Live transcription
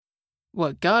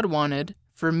what God wanted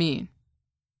for me.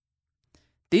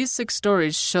 These 6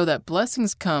 stories show that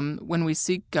blessings come when we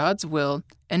seek God's will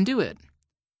and do it.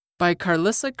 By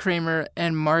Carlissa Kramer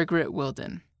and Margaret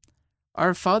Wilden.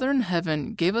 Our Father in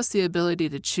Heaven gave us the ability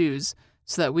to choose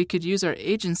so that we could use our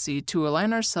agency to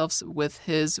align ourselves with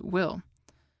His will.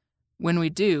 When we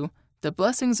do, the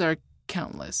blessings are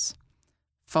countless.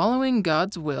 Following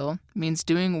God's will means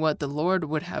doing what the Lord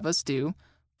would have us do,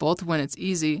 both when it's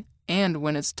easy and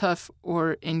when it's tough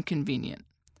or inconvenient.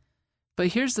 But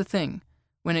here's the thing.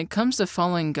 When it comes to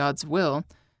following God's will,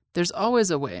 there's always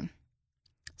a way.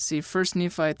 See 1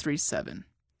 Nephi 3:7.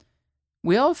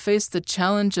 We all face the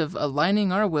challenge of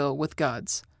aligning our will with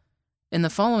God's. In the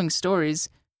following stories,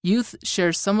 youth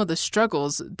share some of the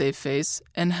struggles they face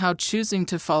and how choosing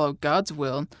to follow God's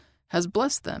will has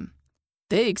blessed them.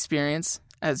 They experience,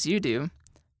 as you do,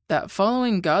 that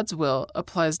following God's will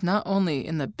applies not only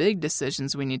in the big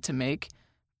decisions we need to make,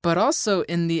 but also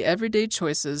in the everyday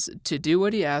choices to do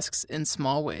what He asks in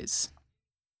small ways.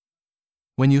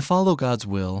 When you follow God's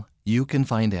will, you can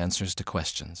find answers to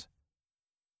questions.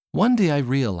 One day I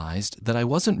realized that I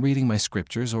wasn't reading my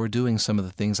scriptures or doing some of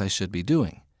the things I should be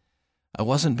doing. I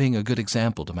wasn't being a good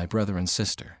example to my brother and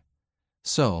sister.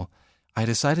 So, I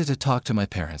decided to talk to my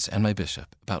parents and my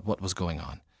bishop about what was going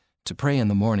on, to pray in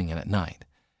the morning and at night,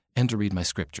 and to read my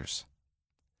scriptures.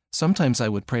 Sometimes I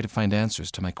would pray to find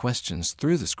answers to my questions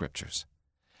through the scriptures.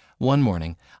 One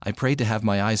morning, I prayed to have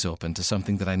my eyes open to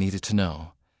something that I needed to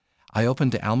know. I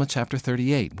opened to Alma chapter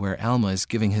 38, where Alma is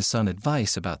giving his son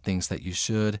advice about things that you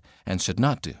should and should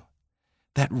not do.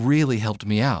 That really helped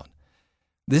me out.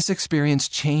 This experience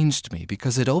changed me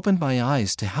because it opened my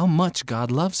eyes to how much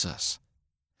God loves us.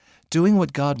 Doing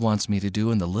what God wants me to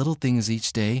do in the little things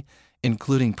each day,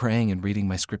 including praying and reading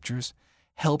my scriptures,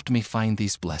 helped me find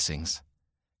these blessings.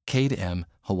 Cade M.,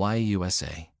 Hawaii,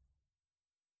 USA.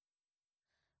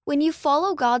 When you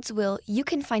follow God's will, you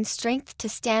can find strength to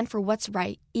stand for what's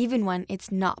right, even when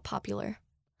it's not popular.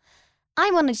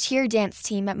 I'm on a cheer dance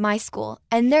team at my school,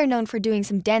 and they're known for doing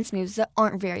some dance moves that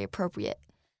aren't very appropriate.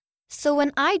 So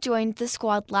when I joined the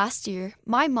squad last year,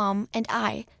 my mom and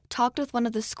I talked with one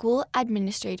of the school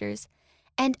administrators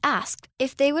and asked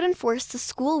if they would enforce the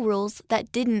school rules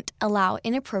that didn't allow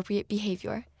inappropriate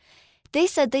behavior. They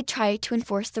said they'd try to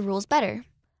enforce the rules better.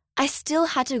 I still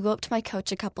had to go up to my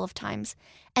coach a couple of times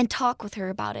and talk with her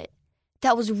about it.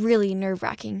 That was really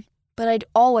nerve-wracking, but I'd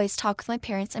always talk with my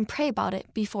parents and pray about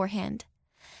it beforehand.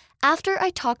 After I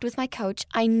talked with my coach,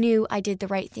 I knew I did the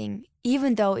right thing,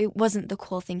 even though it wasn't the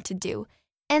cool thing to do,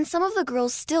 and some of the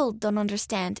girls still don't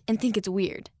understand and think it's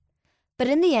weird. But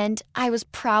in the end, I was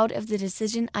proud of the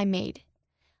decision I made.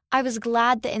 I was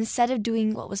glad that instead of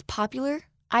doing what was popular,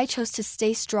 I chose to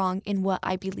stay strong in what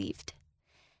I believed.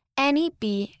 Annie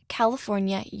B.,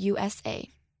 California, USA.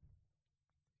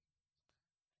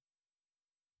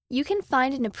 You can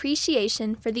find an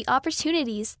appreciation for the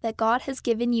opportunities that God has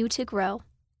given you to grow.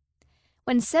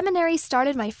 When seminary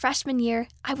started my freshman year,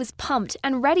 I was pumped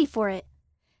and ready for it.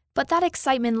 But that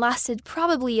excitement lasted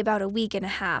probably about a week and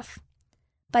a half.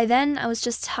 By then, I was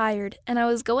just tired, and I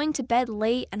was going to bed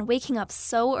late and waking up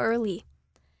so early.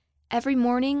 Every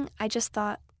morning, I just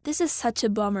thought, this is such a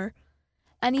bummer.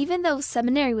 And even though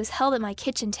seminary was held at my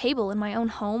kitchen table in my own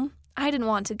home, I didn't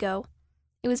want to go.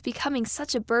 It was becoming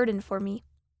such a burden for me.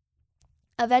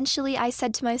 Eventually, I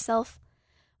said to myself,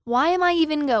 why am I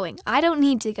even going? I don't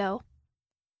need to go.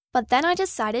 But then I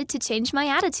decided to change my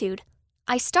attitude.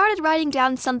 I started writing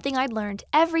down something I'd learned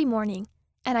every morning,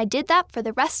 and I did that for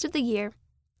the rest of the year.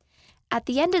 At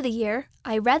the end of the year,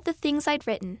 I read the things I'd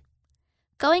written.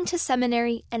 Going to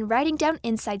seminary and writing down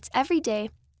insights every day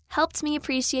helped me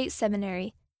appreciate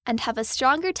seminary and have a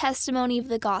stronger testimony of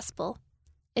the gospel,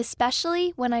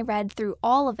 especially when I read through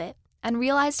all of it and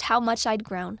realized how much I'd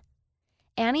grown.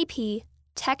 Annie P.,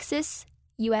 Texas,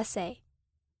 USA.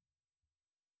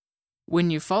 When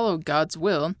you follow God's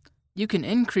will, you can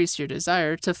increase your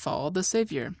desire to follow the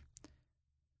Savior.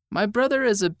 My brother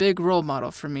is a big role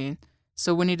model for me,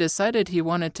 so when he decided he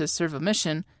wanted to serve a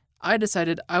mission, I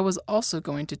decided I was also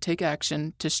going to take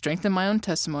action to strengthen my own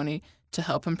testimony to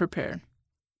help him prepare.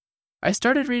 I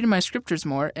started reading my scriptures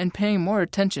more and paying more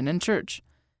attention in church.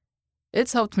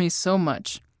 It's helped me so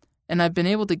much, and I've been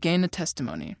able to gain a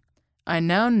testimony. I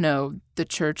now know the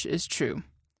church is true.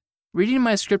 Reading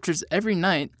my scriptures every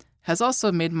night has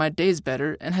also made my days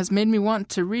better and has made me want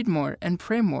to read more and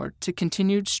pray more to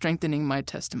continue strengthening my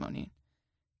testimony.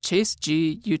 Chase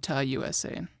G., Utah,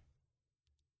 USA.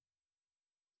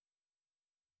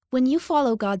 When you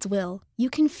follow God's will,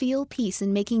 you can feel peace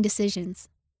in making decisions.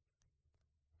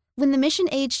 When the mission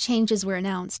age changes were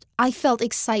announced, I felt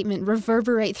excitement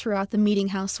reverberate throughout the meeting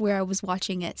house where I was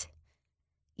watching it.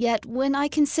 Yet, when I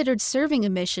considered serving a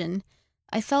mission,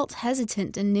 I felt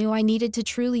hesitant and knew I needed to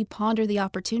truly ponder the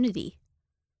opportunity.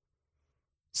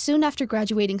 Soon after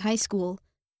graduating high school,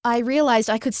 I realized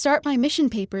I could start my mission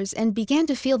papers and began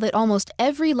to feel that almost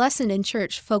every lesson in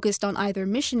church focused on either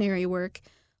missionary work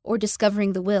or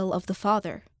discovering the will of the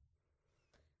Father.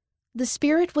 The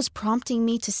Spirit was prompting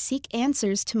me to seek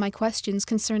answers to my questions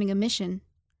concerning a mission.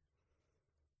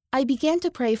 I began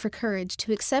to pray for courage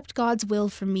to accept God's will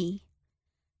for me.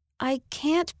 I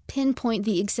can't pinpoint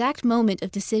the exact moment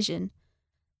of decision,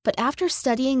 but after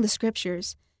studying the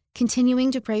Scriptures,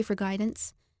 continuing to pray for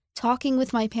guidance, talking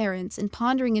with my parents, and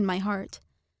pondering in my heart,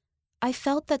 I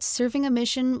felt that serving a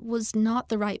mission was not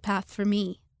the right path for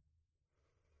me.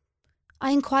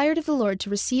 I inquired of the Lord to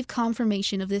receive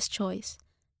confirmation of this choice,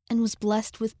 and was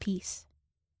blessed with peace.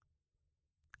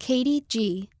 Katie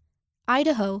G.,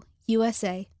 Idaho,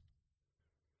 USA.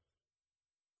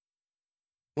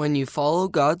 When you follow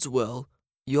God's will,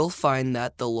 you'll find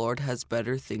that the Lord has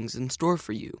better things in store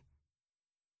for you.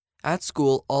 At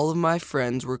school, all of my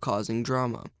friends were causing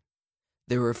drama.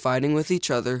 They were fighting with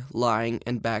each other, lying,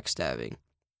 and backstabbing.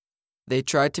 They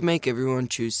tried to make everyone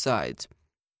choose sides.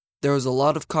 There was a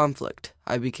lot of conflict.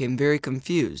 I became very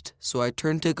confused, so I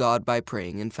turned to God by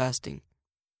praying and fasting.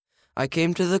 I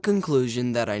came to the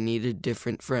conclusion that I needed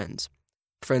different friends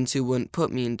who wouldn't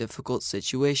put me in difficult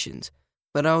situations,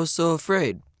 but I was so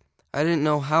afraid. I didn't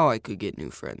know how I could get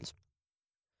new friends.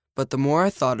 But the more I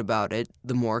thought about it,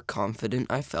 the more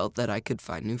confident I felt that I could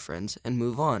find new friends and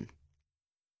move on.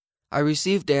 I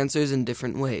received answers in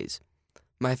different ways.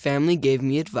 My family gave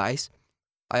me advice.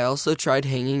 I also tried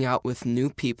hanging out with new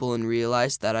people and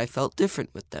realized that I felt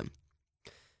different with them.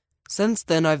 Since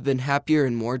then, I've been happier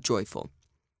and more joyful.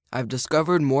 I've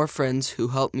discovered more friends who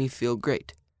help me feel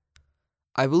great.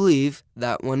 I believe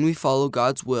that when we follow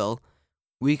God's will,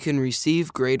 we can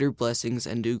receive greater blessings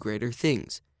and do greater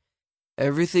things.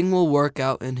 Everything will work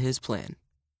out in His plan.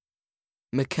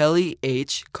 McKelly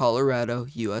H., Colorado,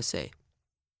 USA.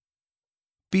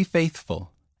 Be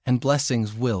faithful, and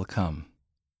blessings will come.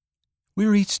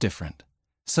 We're each different,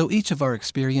 so each of our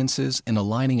experiences in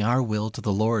aligning our will to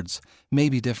the Lord's may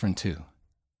be different too.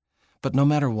 But no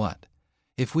matter what,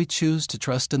 if we choose to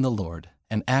trust in the Lord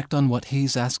and act on what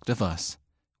He's asked of us,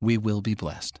 we will be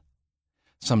blessed.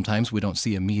 Sometimes we don't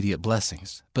see immediate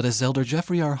blessings, but as Elder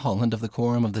Jeffrey R. Holland of the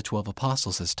Quorum of the 12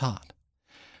 Apostles has taught,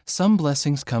 some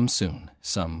blessings come soon,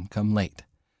 some come late,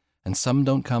 and some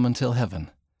don't come until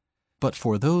heaven. But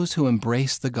for those who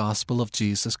embrace the gospel of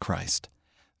Jesus Christ,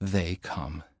 they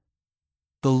come.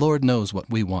 The Lord knows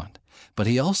what we want, but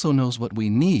He also knows what we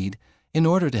need in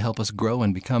order to help us grow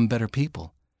and become better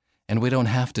people. And we don't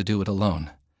have to do it alone.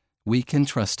 We can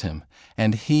trust Him,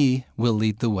 and He will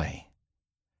lead the way.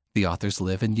 The authors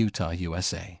live in Utah,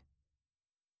 USA.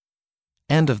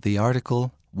 End of the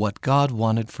article, What God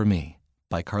Wanted for Me,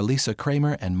 by Carlisa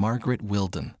Kramer and Margaret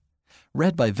Wilden.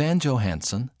 Read by Van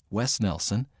Johansson, Wes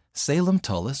Nelson, Salem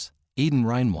Tullis, Eden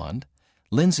Reinwand,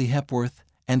 Lindsay Hepworth,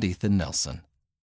 and Ethan Nelson.